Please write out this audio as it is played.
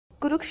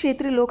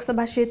कुरुक्षेत्र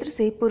लोकसभा क्षेत्र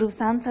से पूर्व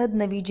सांसद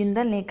नवी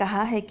जिंदल ने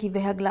कहा है कि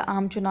वह अगला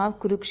आम चुनाव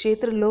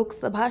कुरुक्षेत्र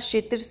लोकसभा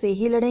क्षेत्र से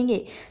ही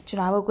लड़ेंगे।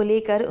 चुनावों को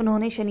लेकर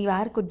उन्होंने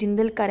शनिवार को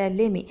जिंदल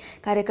कार्यालय में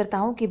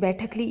कार्यकर्ताओं की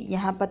बैठक ली।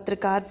 यहां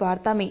पत्रकार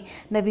वार्ता में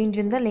नवीन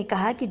जिंदल ने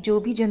कहा कि जो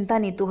भी जनता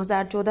ने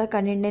 2014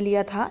 का निर्णय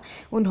लिया था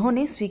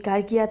उन्होंने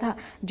स्वीकार किया था।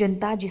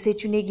 जनता जिसे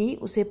चुनेगी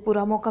उसे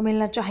पूरा मौका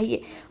मिलना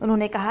चाहिए।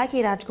 उन्होंने कहा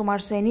कि राजकुमार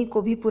सैनी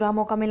को भी पूरा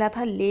मौका मिला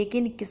था,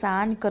 लेकिन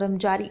किसान,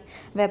 कर्मचारी,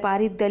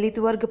 व्यापारी, दलित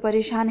वर्ग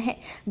परेशान है।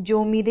 जो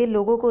उम्मीदें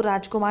लोगों को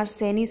राजकुमार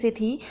सैनी से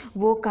थी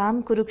वो काम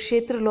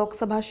कुरुक्षेत्र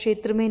लोकसभा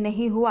क्षेत्र में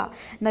नहीं हुआ।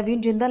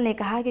 नवीन जिंदल ने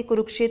कहा कि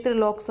कुरुक्षेत्र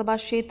लोकसभा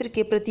क्षेत्र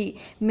के प्रति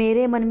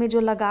मेरे मन में जो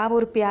लगाव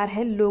और प्यार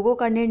है, लोगों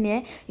का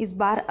निर्णय इस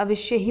बार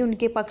अवश्य ही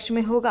उनके पक्ष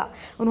में होगा।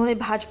 उन्होंने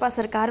भाजपा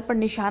सरकार पर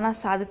निशाना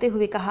साधते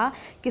हुए कहा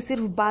कि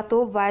सिर्फ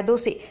बातों वायदों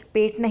से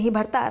पेट नहीं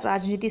भरता,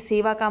 राजनीति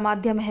सेवा का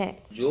माध्यम है।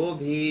 जो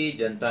भी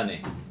जनता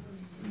ने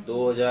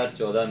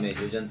 2014 में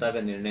जो जनता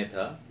का निर्णय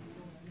था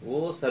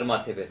वो सर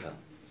माथे पे था,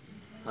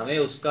 हमें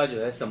उसका जो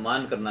है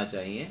सम्मान करना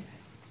चाहिए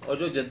और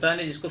जो जनता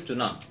ने जिसको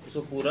चुना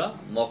उसको पूरा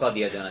मौका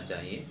दिया जाना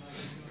चाहिए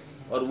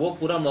और वो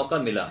पूरा मौका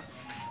मिला।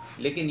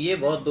 लेकिन ये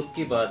बहुत दुख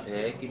की बात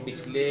है कि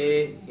पिछले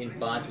इन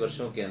 5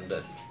 वर्षों के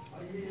अंदर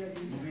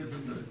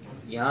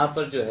यहाँ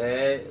पर जो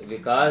है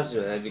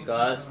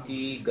विकास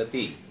की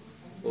गति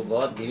वो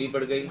बहुत धीमी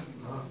पड़ गई।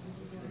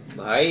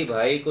 भाई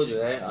भाई को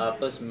जो है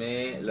आपस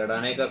में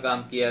लड़ाने का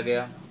काम किया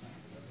गया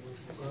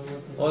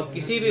और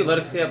किसी भी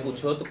वर्ग से आप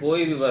पूछो तो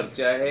कोई भी वर्ग,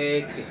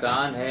 चाहे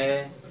किसान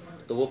है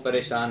तो वो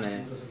परेशान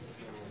है,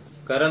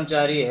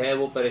 कर्मचारी है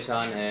वो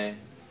परेशान है,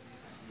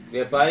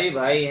 व्यापारी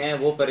भाई हैं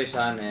वो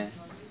परेशान है,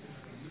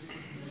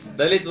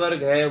 दलित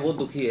वर्ग है वो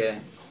दुखी है,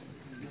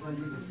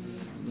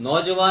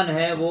 नौजवान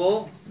है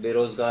वो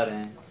बेरोजगार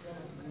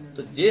हैं।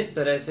 तो जिस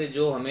तरह से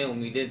जो हमें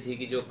उम्मीदें थी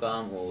कि जो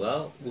काम होगा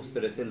उस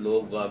तरह से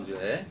लोग बाग जो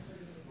है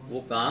वो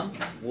काम,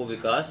 वो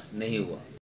विकास नहीं हुआ।